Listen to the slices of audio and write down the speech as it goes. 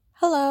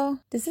Hello,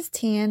 this is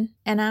Tian,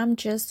 and I'm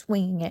Just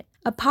Winging It,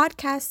 a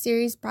podcast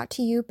series brought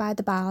to you by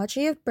the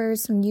Biology of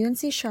Birds from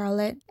UNC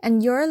Charlotte,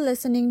 and you're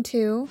listening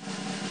to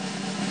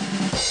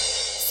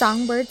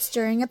Songbirds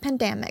During a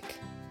Pandemic.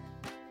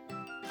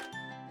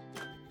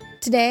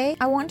 Today,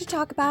 I want to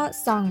talk about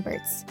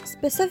songbirds,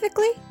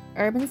 specifically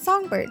urban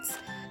songbirds.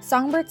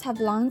 Songbirds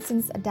have long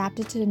since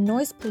adapted to the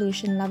noise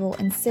pollution level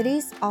in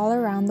cities all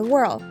around the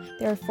world.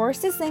 They are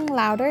forced to sing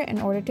louder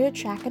in order to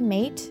attract a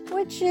mate,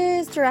 which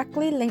is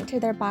directly linked to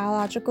their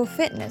biological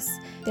fitness,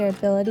 their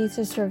ability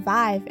to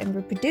survive and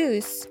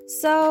reproduce.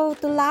 So,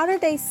 the louder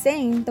they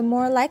sing, the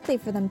more likely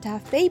for them to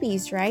have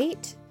babies,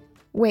 right?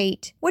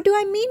 Wait, what do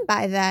I mean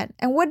by that?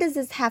 And what does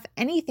this have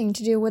anything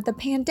to do with the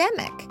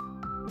pandemic?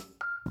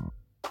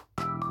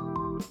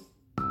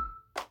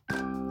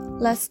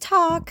 Let's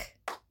talk.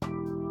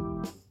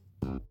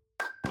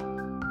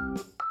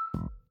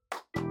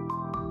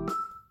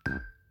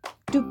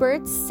 Do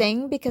birds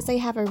sing because they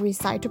have a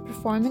recital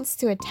performance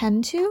to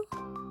attend to?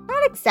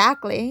 Not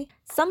exactly.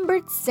 Some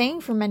birds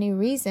sing for many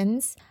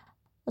reasons.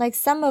 Like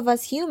some of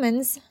us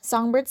humans,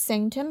 songbirds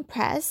sing to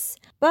impress.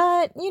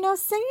 But,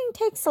 singing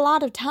takes a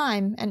lot of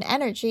time and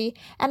energy.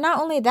 And not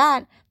only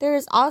that, there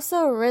is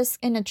also a risk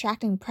in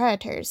attracting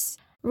predators.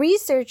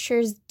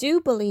 Researchers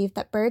do believe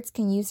that birds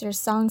can use their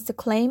songs to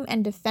claim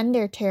and defend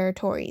their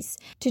territories.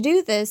 To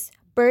do this,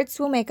 birds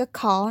will make a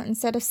call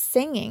instead of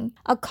singing.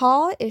 A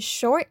call is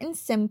short and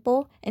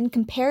simple in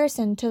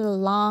comparison to the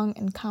long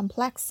and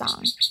complex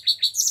song.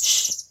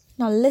 Shh!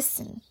 Now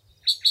listen.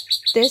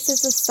 This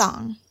is a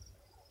song.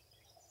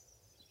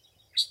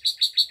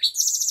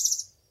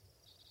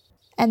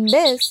 And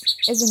this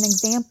is an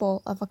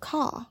example of a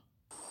call.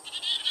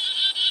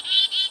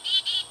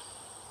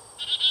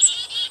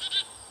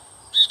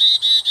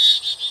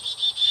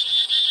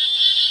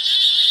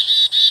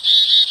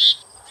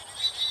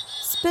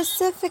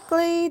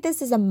 Specifically,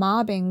 this is a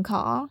mobbing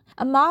call.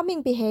 A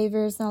mobbing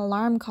behavior is an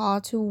alarm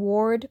call to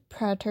ward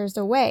predators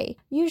away,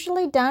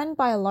 usually done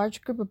by a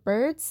large group of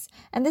birds,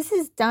 and this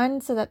is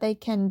done so that they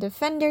can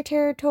defend their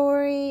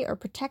territory or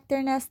protect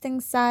their nesting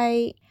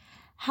site.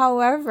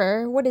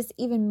 However, what is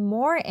even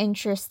more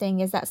interesting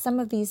is that some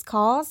of these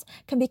calls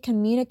can be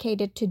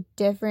communicated to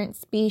different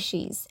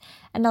species.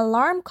 An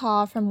alarm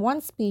call from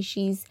one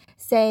species,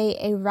 say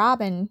a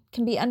robin,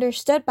 can be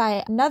understood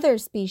by another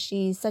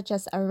species such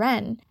as a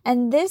wren.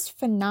 And this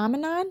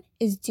phenomenon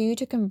is due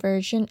to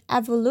convergent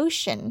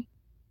evolution.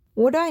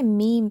 What do I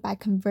mean by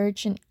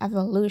convergent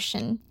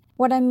evolution?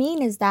 What I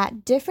mean is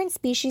that different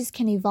species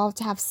can evolve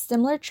to have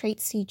similar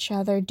traits to each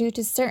other due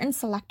to certain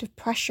selective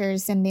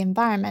pressures in the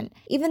environment.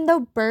 Even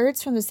though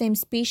birds from the same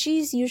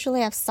species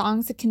usually have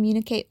songs that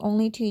communicate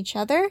only to each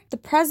other, the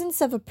presence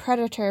of a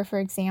predator, for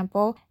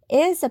example,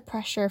 is a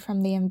pressure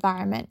from the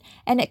environment,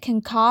 and it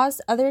can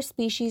cause other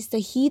species to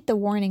heed the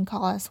warning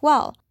call as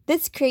well.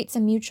 This creates a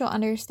mutual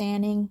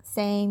understanding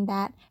saying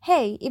that,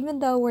 hey, even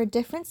though we're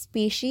different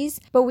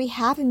species, but we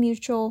have a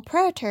mutual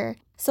predator,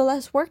 so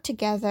let's work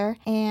together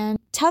and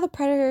tell the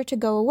predator to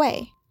go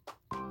away.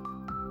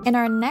 In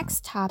our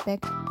next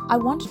topic, I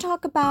want to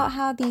talk about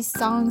how these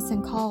songs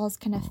and calls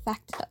can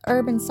affect the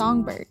urban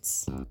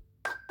songbirds.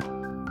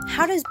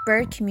 How does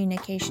bird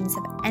communications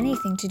have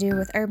anything to do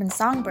with urban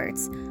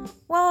songbirds?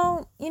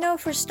 Well,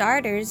 for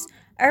starters,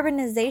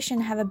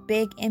 urbanization have a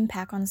big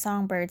impact on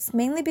songbirds,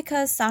 mainly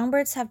because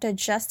songbirds have to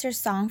adjust their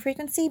song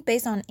frequency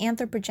based on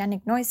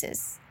anthropogenic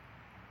noises.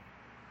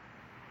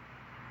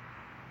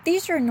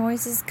 These are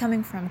noises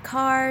coming from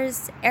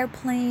cars,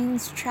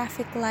 airplanes,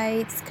 traffic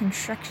lights,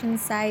 construction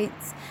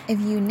sites. If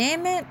you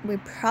name it, we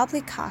probably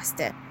caused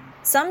it.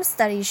 Some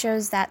study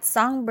shows that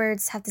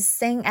songbirds have to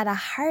sing at a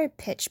higher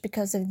pitch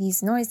because of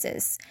these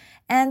noises,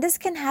 and this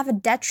can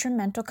have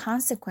detrimental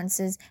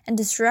consequences and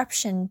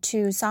disruption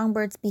to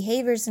songbirds'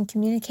 behaviors and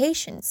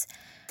communications.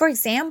 For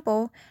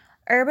example,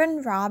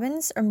 urban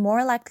robins are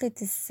more likely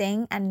to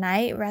sing at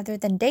night rather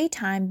than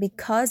daytime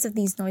because of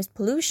these noise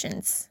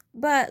pollutions.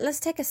 But let's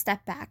take a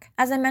step back.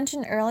 As I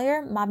mentioned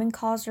earlier, mobbing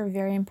calls are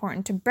very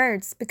important to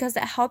birds because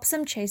it helps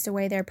them chase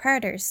away their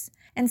predators.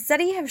 And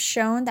studies have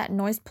shown that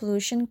noise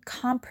pollution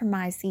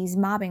compromises these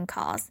mobbing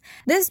calls.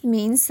 This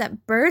means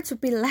that birds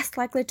would be less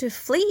likely to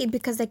flee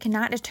because they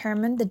cannot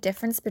determine the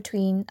difference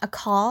between a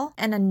call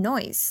and a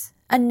noise.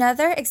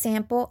 Another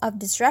example of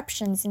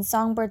disruptions in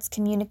songbirds'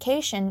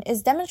 communication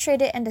is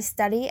demonstrated in the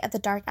study of the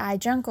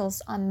dark-eyed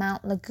juncos on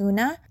Mount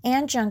Laguna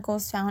and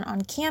juncos found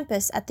on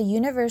campus at the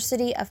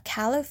University of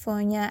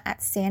California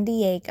at San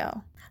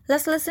Diego.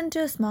 Let's listen to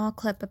a small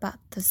clip about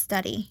the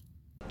study.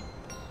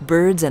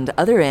 Birds and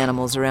other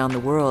animals around the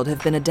world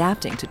have been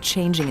adapting to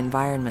changing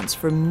environments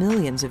for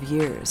millions of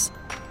years.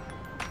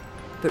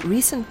 But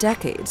recent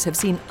decades have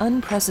seen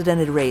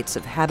unprecedented rates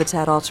of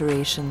habitat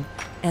alteration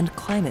and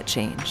climate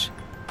change.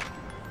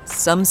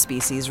 Some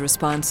species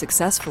respond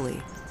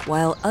successfully,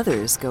 while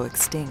others go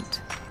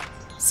extinct.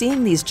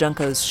 Seeing these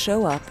juncos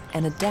show up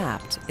and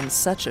adapt in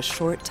such a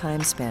short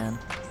time span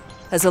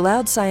has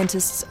allowed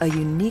scientists a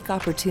unique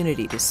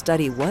opportunity to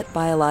study what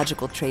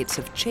biological traits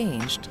have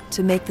changed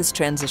to make this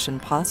transition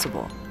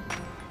possible.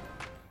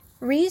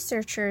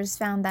 Researchers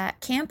found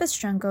that campus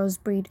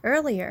juncos breed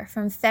earlier,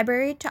 from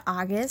February to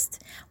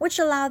August, which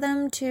allow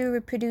them to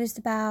reproduce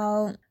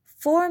about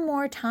 4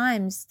 more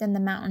times than the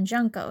mountain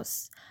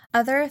juncos.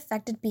 Other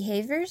affected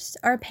behaviors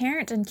are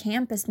apparent in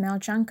campus male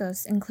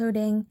juncos,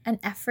 including an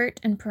effort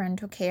in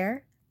parental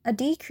care, a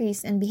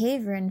decrease in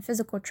behavior and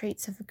physical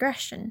traits of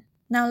aggression.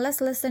 Now let's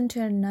listen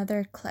to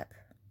another clip.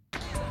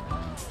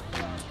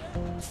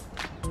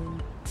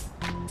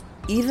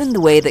 Even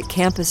the way that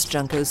campus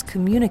juncos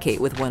communicate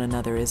with one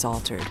another is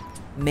altered.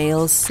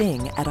 Males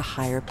sing at a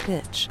higher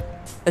pitch,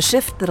 a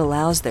shift that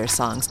allows their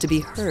songs to be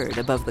heard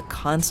above the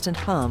constant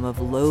hum of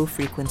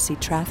low-frequency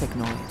traffic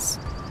noise.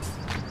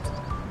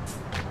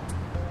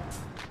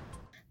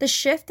 The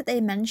shift that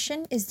they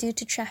mention is due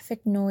to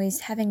traffic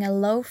noise having a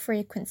low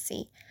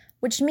frequency,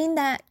 which means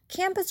that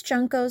campus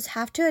juncos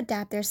have to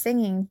adapt their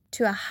singing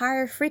to a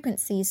higher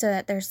frequency so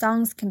that their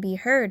songs can be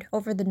heard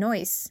over the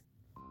noise.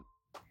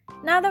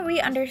 Now that we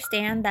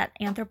understand that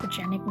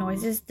anthropogenic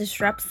noises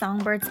disrupt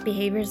songbirds'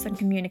 behaviors and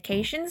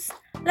communications,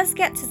 let's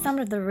get to some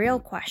of the real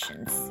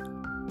questions.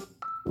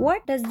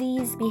 What does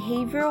these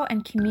behavioral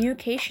and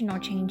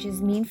communicational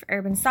changes mean for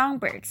urban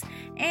songbirds?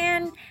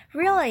 And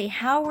really,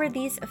 how were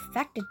these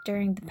affected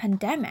during the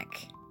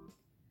pandemic?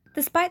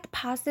 Despite the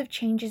positive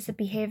changes of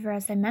behavior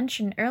as I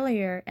mentioned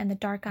earlier in the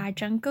dark-eyed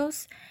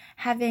juncos,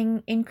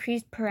 having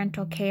increased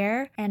parental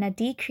care and a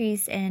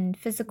decrease in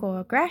physical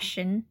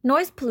aggression,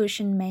 noise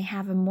pollution may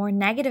have a more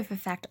negative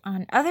effect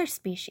on other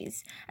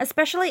species,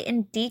 especially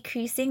in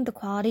decreasing the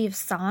quality of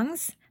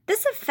songs.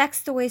 This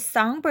affects the way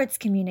songbirds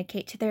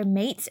communicate to their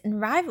mates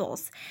and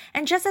rivals,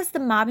 and just as the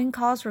mobbing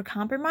calls were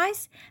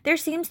compromised, there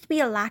seems to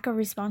be a lack of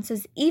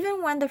responses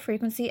even when the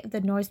frequency of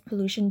the noise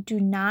pollution do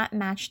not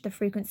match the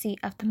frequency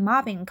of the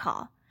mobbing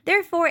call.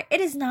 Therefore, it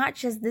is not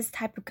just this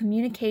type of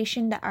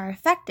communication that are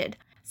affected.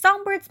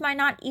 Songbirds might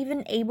not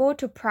even able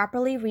to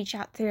properly reach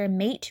out to their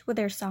mate with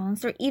their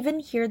songs or even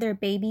hear their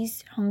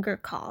baby's hunger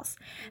calls.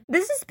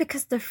 This is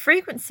because the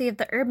frequency of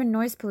the urban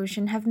noise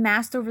pollution have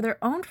masked over their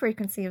own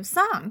frequency of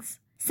songs.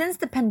 Since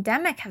the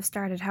pandemic have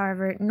started,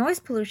 however,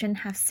 noise pollution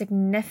have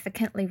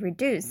significantly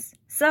reduced.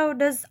 So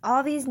does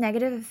all these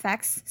negative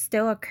effects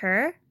still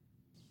occur?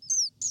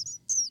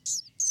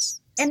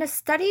 In a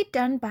study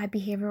done by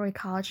behavioral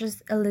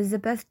ecologist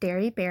Elizabeth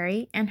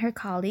Derry-Berry and her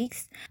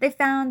colleagues, they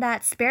found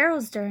that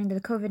sparrows during the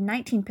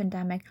COVID-19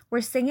 pandemic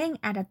were singing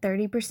at a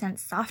 30%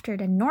 softer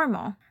than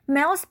normal.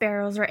 Male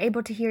sparrows are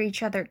able to hear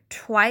each other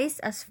twice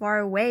as far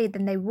away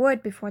than they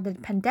would before the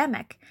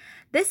pandemic.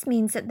 This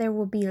means that there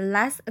will be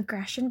less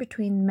aggression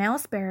between male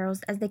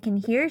sparrows as they can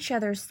hear each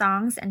other's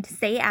songs and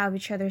stay out of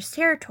each other's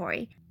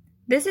territory.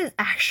 This is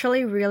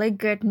actually really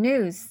good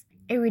news.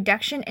 A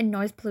reduction in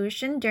noise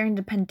pollution during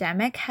the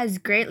pandemic has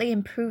greatly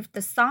improved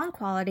the song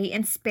quality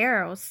in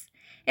sparrows.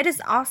 It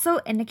is also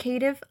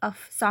indicative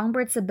of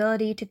songbirds'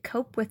 ability to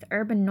cope with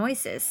urban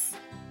noises.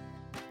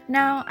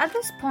 Now, at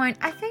this point,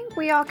 I think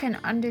we all can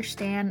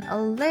understand a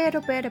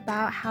little bit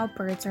about how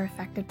birds are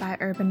affected by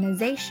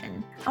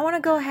urbanization. I want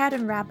to go ahead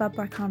and wrap up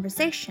our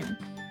conversation.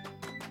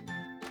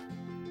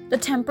 The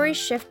temporary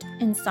shift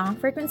in song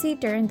frequency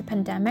during the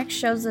pandemic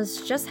shows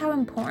us just how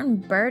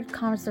important bird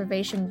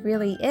conservation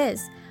really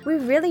is. We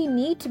really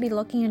need to be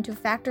looking into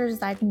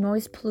factors like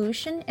noise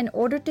pollution in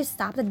order to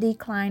stop the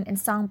decline in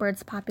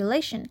songbirds'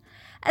 population,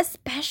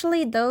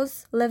 especially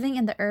those living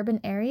in the urban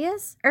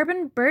areas.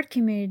 Urban bird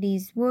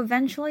communities will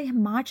eventually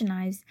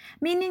homogenize,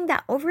 meaning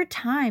that over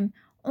time,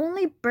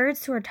 only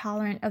birds who are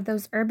tolerant of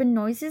those urban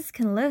noises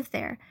can live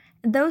there,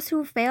 and those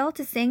who fail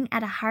to sing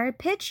at a higher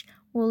pitch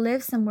will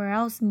live somewhere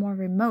else more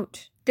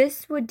remote.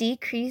 This would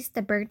decrease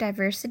the bird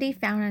diversity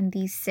found in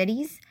these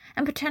cities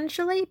and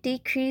potentially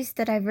decrease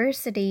the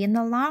diversity in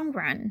the long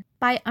run.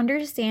 By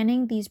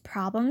understanding these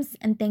problems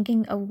and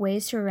thinking of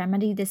ways to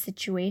remedy the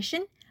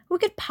situation, we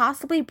could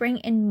possibly bring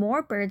in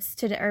more birds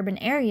to the urban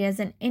areas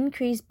and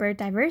increase bird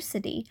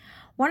diversity.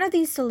 One of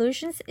these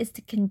solutions is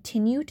to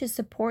continue to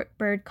support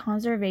bird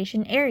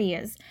conservation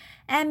areas.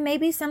 And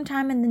maybe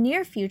sometime in the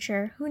near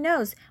future, who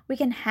knows, we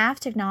can have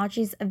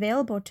technologies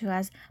available to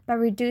us by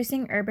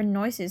reducing urban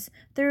noises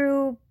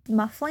through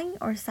muffling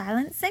or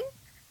silencing.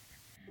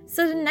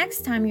 So the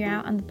next time you're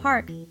out in the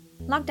park,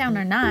 lockdown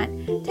or not,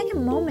 take a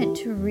moment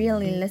to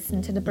really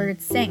listen to the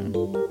birds sing.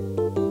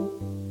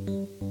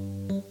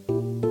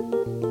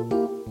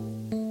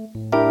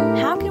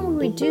 How can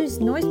we reduce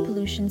noise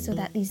pollution so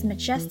that these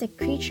majestic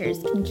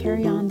creatures can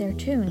carry on their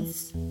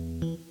tunes?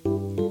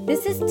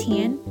 This is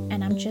Tian,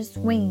 and I'm just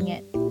winging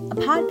it, a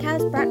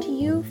podcast brought to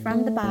you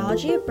from the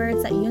Biology of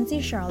Birds at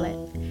UNC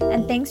Charlotte.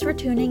 And thanks for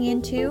tuning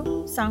in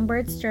to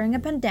Songbirds During a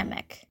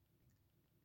Pandemic.